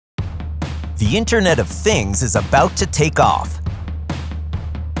The Internet of Things is about to take off.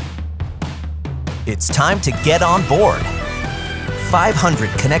 It's time to get on board.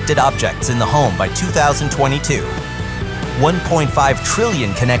 500 connected objects in the home by 2022. 1.5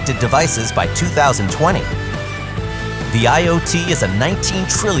 trillion connected devices by 2020. The IoT is a $19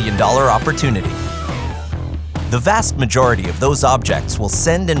 trillion opportunity. The vast majority of those objects will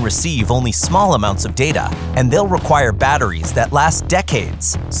send and receive only small amounts of data, and they'll require batteries that last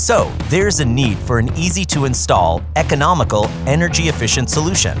decades. So, there's a need for an easy-to-install, economical, energy-efficient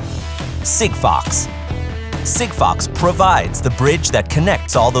solution. Sigfox. Sigfox provides the bridge that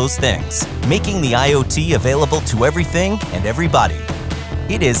connects all those things, making the IoT available to everything and everybody.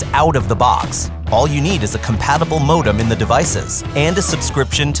 It is out of the box. All you need is a compatible modem in the devices and a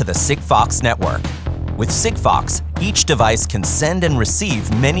subscription to the Sigfox network. With Sigfox, each device can send and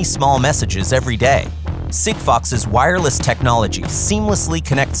receive many small messages every day. Sigfox's wireless technology seamlessly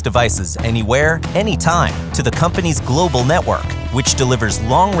connects devices anywhere, anytime to the company's global network, which delivers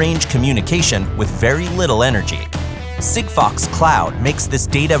long-range communication with very little energy. Sigfox Cloud makes this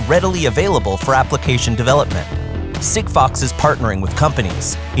data readily available for application development. Sigfox is partnering with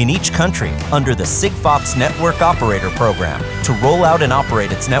companies in each country under the Sigfox Network Operator Program to roll out and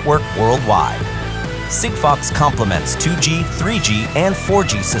operate its network worldwide. Sigfox complements 2G, 3G, and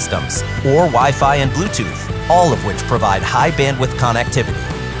 4G systems, or Wi-Fi and Bluetooth, all of which provide high-bandwidth connectivity.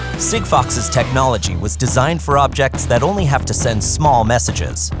 Sigfox's technology was designed for objects that only have to send small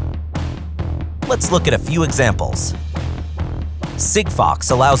messages. Let's look at a few examples.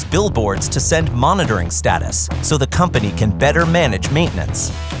 Sigfox allows billboards to send monitoring status so the company can better manage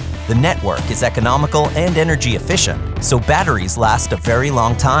maintenance. The network is economical and energy efficient, so batteries last a very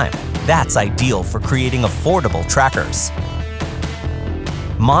long time. That's ideal for creating affordable trackers.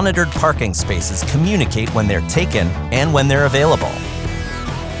 Monitored parking spaces communicate when they're taken and when they're available.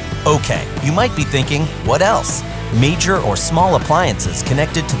 Okay, you might be thinking, what else? Major or small appliances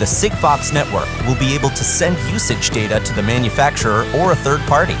connected to the Sigfox network will be able to send usage data to the manufacturer or a third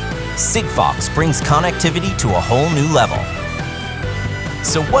party. Sigfox brings connectivity to a whole new level.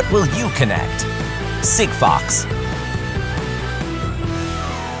 So what will you connect? Sigfox.